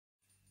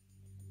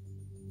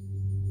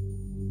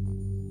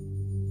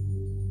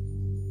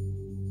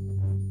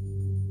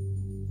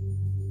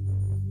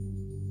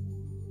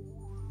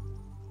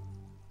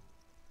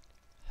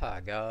Hi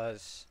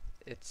guys,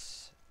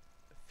 it's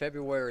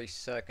February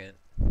 2nd,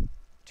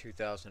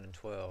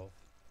 2012,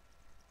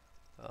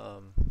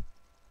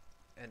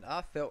 and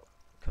I felt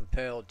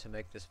compelled to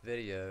make this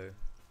video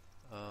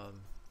um,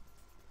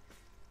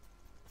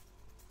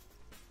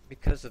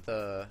 because of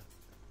the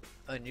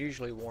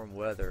unusually warm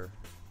weather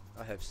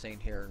I have seen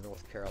here in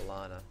North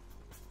Carolina.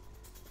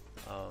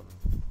 Um,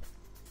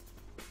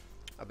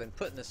 I've been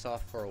putting this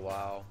off for a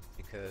while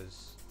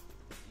because,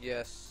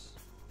 yes,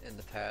 in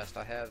the past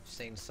I have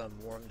seen some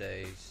warm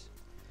days,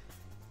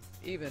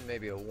 even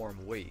maybe a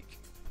warm week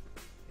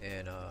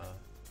in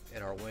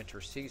our winter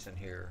season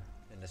here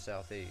in the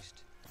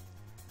southeast.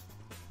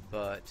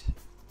 But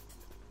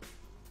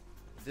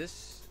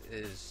this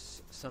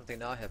is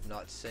something I have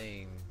not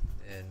seen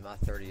in my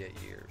 38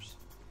 years.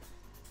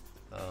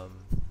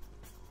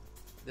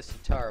 This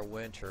entire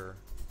winter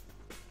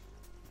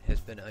has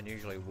been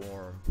unusually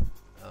warm.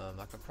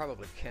 I can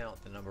probably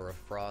count the number of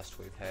frosts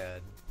we've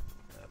had,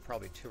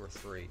 probably 2 or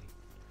 3.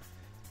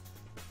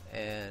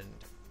 And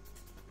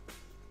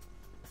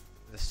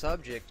the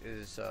subject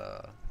is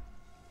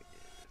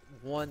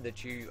one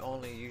that you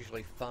only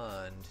usually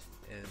find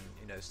in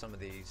some of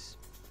these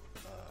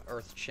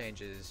Earth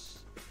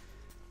Changes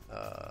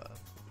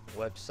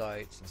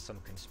websites and some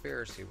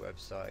conspiracy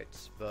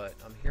websites, but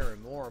I'm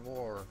hearing more and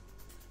more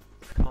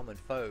common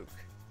folk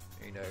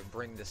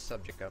bring this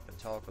subject up and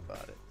talk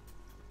about it.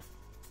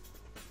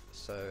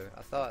 So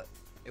I thought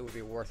it would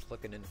be worth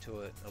looking into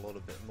it a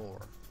little bit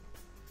more.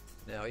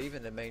 Now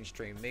even the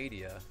mainstream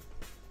media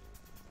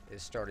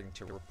is starting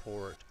to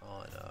report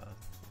on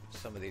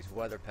some of these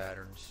weather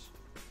patterns,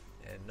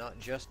 and not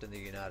just in the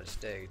United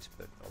States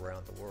but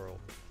around the world.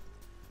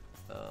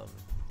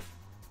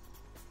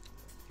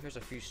 Here's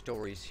a few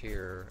stories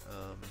here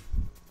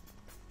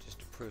just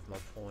to prove my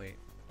point.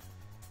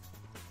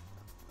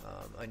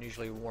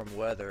 Unusually warm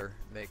weather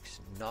makes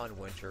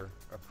non-winter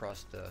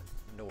across the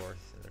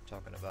north, and they're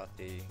talking about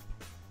the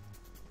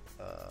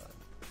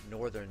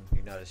northern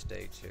United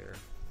States here,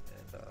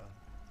 and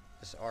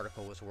this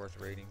article was worth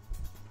reading.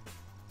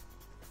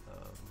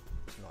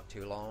 It's not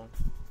too long.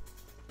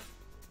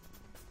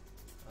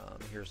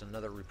 Here's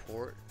another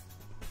report.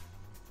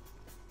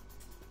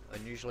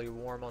 Unusually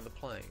warm on the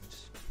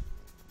plains,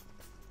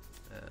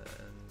 and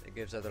it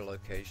gives other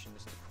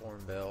locations: the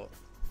Corn Belt,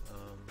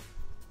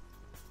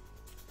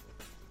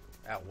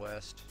 out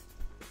west.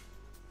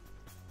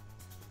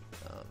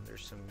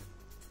 There's some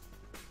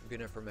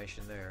good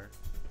information there.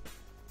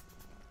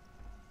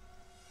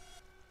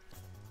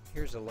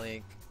 Here's a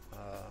link,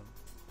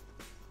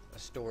 a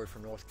story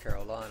from North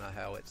Carolina,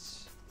 how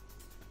it's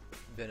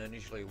been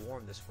unusually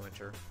warm this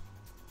winter,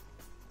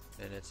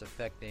 and it's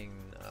affecting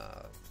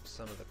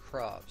some of the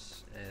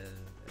crops, and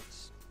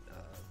it's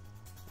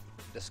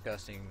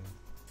discussing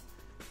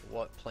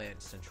what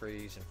plants and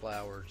trees and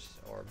flowers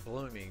are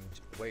blooming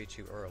way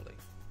too early.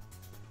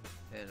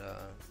 And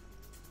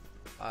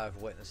I've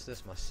witnessed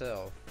this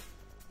myself,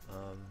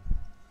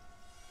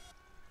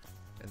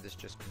 and this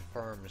just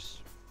confirms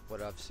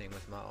what I've seen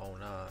with my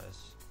own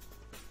eyes.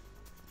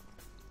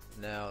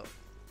 Now,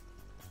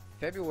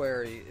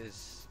 February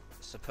is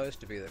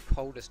supposed to be the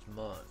coldest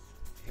month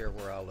here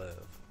where I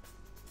live.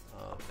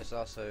 It's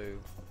also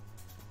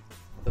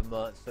the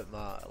month that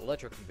my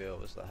electric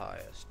bill is the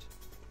highest.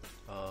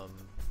 I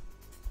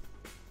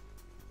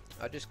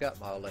just got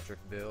my electric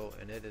bill,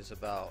 and it is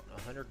about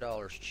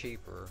 $100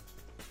 cheaper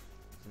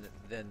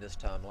than this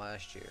time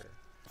last year.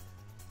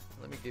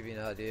 Let me give you an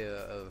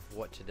idea of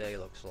what today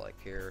looks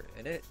like here,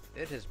 and it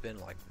has been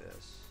like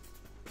this.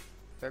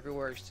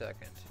 February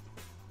 2nd.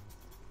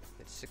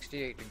 It's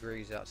 68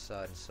 degrees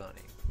outside and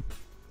sunny.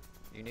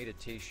 You need a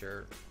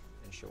t-shirt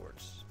and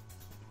shorts.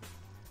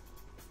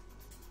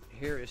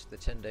 Here is the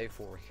 10-day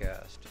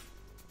forecast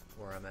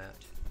where I'm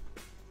at.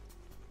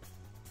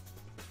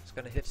 It's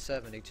going to hit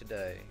 70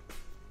 today,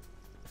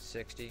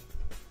 60,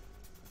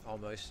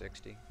 almost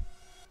 60.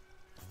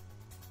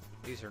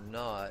 These are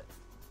not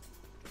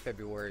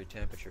February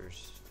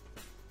temperatures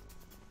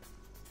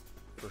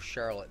for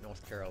Charlotte,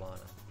 North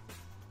Carolina.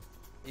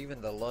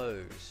 Even the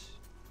lows,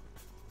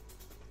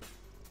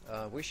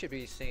 we should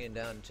be seeing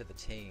down into the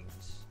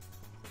teens.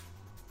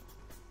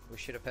 We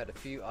should have had a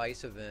few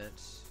ice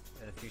events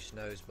and a few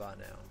snows by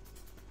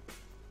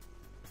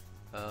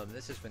now.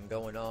 This has been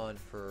going on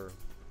for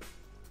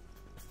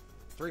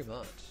 3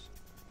 months,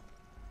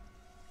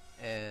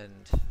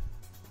 and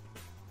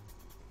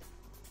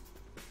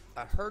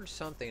I heard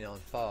something on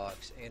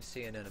Fox and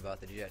CNN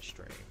about the jet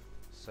stream.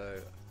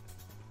 So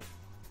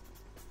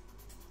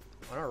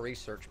on our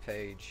research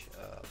page,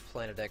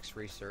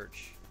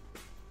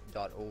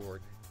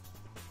 planetxresearch.org,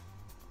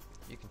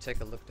 you can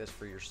take a look at this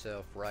for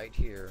yourself right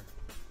here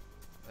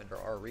under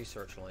our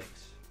research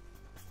links.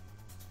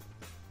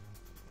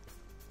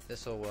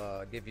 This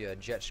will give you a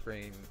jet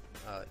stream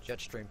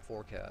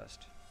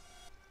forecast.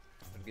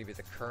 It'll give you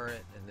the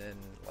current and then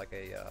like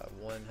a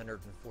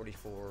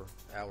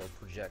 144-hour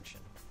projection.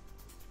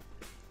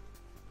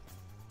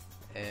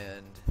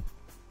 And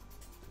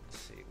let's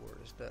see, where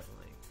is that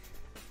link?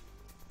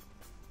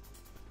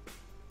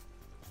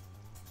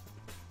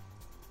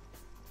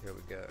 Here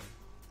we go.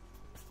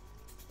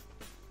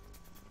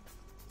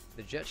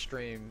 The jet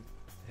stream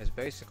has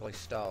basically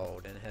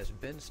stalled and has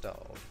been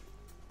stalled.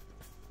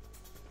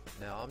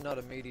 Now, I'm not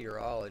a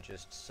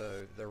meteorologist,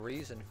 so the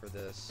reason for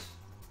this,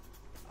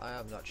 I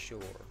am not sure.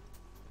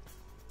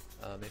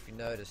 If you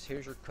notice,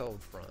 here's your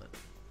cold front.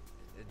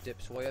 It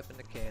dips way up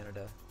into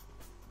Canada,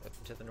 up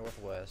into the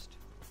northwest.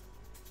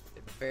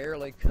 It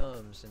barely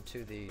comes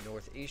into the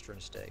northeastern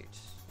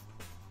states.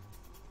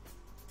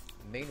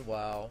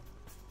 Meanwhile,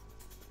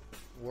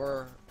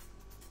 we're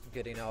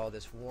getting all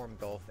this warm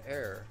Gulf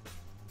air,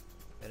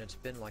 and it's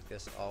been like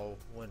this all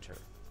winter.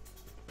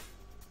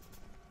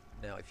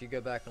 Now, if you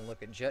go back and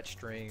look at jet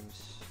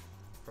streams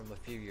from a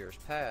few years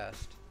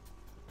past,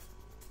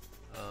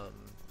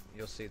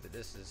 you'll see that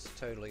this is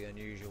totally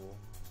unusual,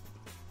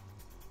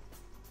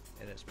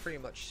 and it's pretty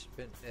much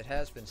it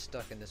has been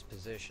stuck in this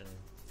position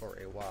for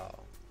a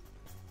while.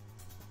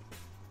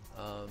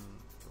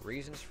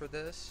 Reasons for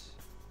this?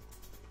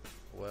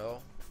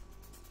 Well,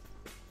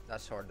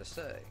 that's hard to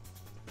say.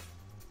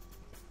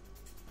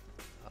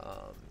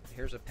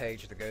 Here's a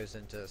page that goes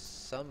into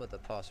some of the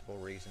possible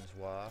reasons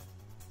why.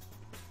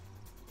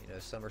 You know,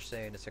 some are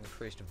saying it's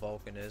increased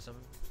volcanism.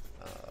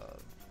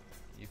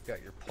 You've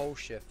got your pole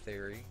shift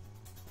theory,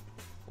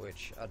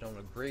 which I don't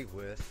agree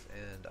with,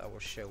 and I will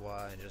show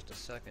why in just a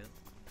second.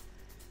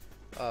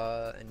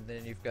 And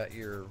then you've got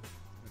your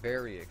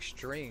very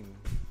extreme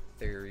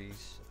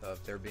theories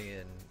of there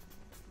being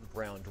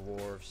brown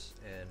dwarfs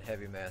and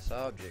heavy mass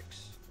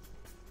objects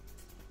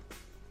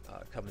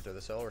coming through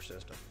the solar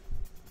system.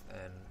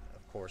 And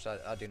of course,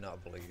 I do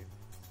not believe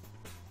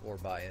or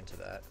buy into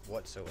that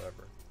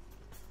whatsoever.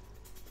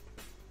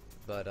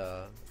 But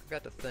I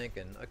got to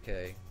thinking,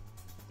 okay,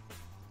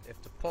 if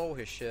the pole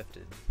has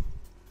shifted,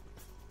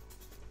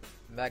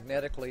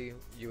 magnetically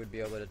you would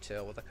be able to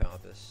tell with a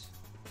compass.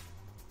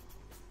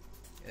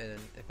 And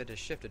if it has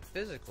shifted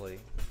physically,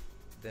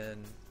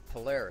 then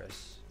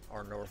Polaris,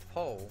 our North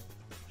Pole,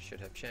 should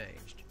have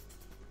changed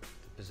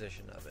the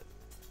position of it.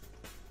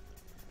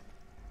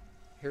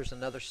 Here's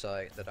another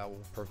site that I will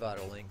provide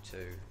a link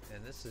to,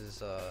 and this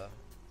is a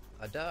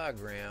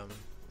diagram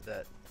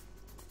that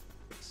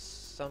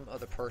some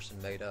other person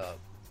made up.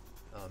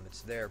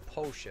 It's their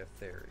pole shift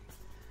theory,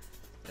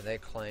 and they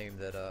claim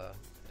that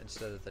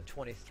instead of the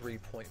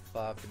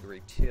 23.5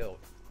 degree tilt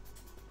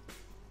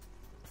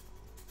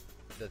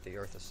that the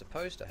Earth is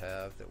supposed to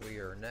have, that we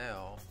are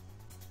now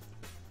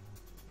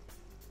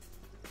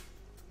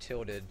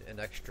tilted an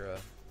extra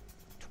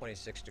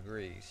 26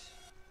 degrees,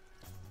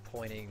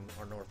 pointing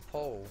our North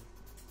Pole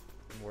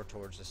more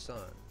towards the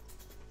sun.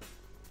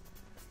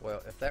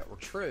 Well, if that were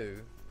true,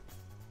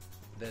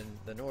 then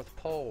the North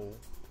Pole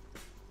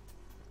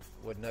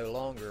would no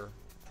longer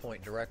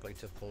point directly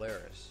to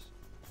Polaris.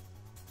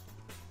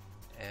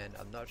 And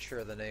I'm not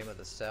sure the name of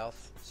the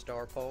South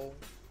Star Pole,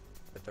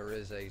 but there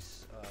is a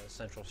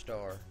central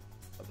star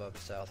above the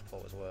South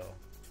Pole as well.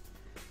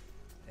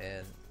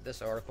 And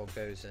this article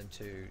goes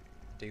into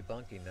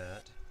debunking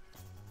that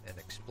and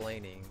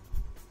explaining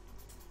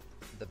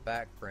the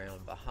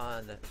background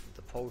behind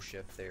the pole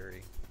shift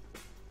theory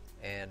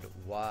and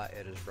why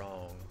it is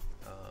wrong.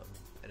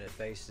 And it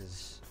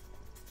bases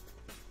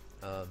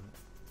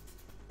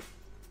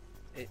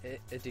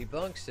it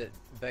debunks it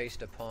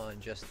based upon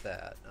just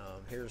that.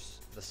 Here's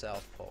the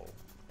South Pole.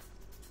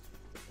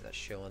 That's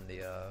showing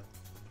the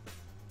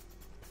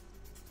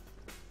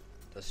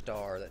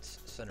star that's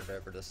centered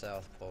over the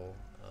South Pole.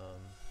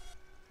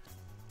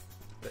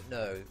 But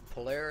no,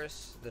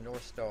 Polaris, the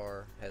North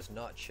Star, has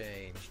not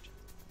changed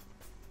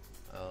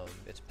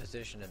its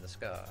position in the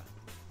sky.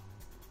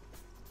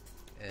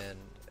 And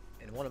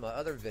in one of my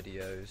other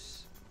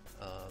videos,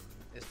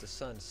 is the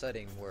sun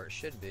setting where it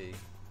should be?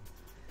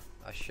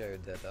 I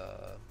showed that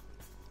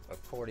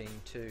according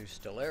to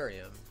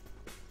Stellarium,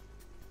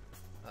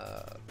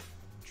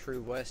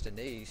 true west and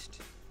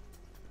east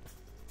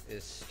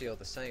is still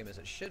the same as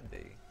it should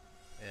be,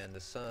 and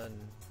the sun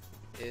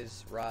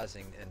is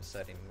rising and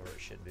setting where it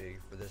should be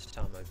for this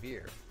time of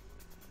year.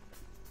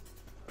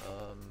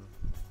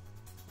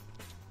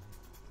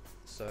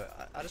 So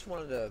I just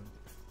wanted to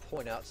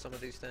point out some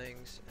of these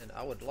things, and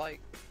I would like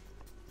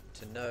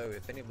to know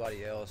if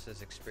anybody else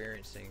is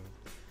experiencing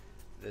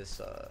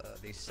this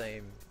these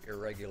same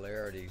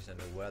irregularities in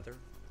the weather.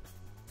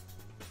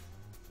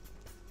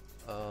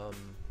 I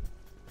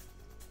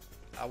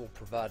will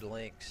provide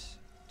links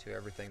to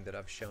everything that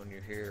I've shown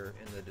you here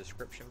in the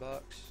description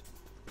box,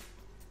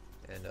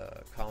 and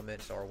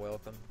comments are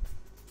welcome,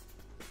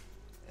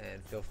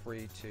 and feel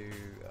free to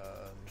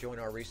join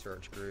our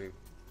research group.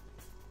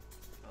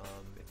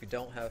 If you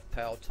don't have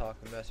Pal Talk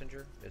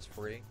Messenger, it's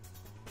free.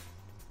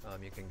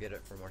 You can get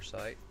it from our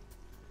site,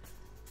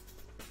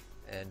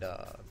 and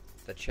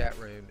the chat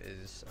room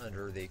is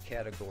under the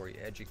category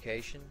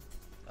Education,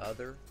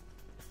 Other,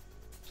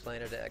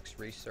 Planet X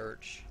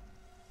Research,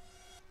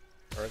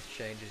 Earth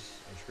Changes,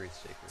 and Truth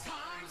Seekers.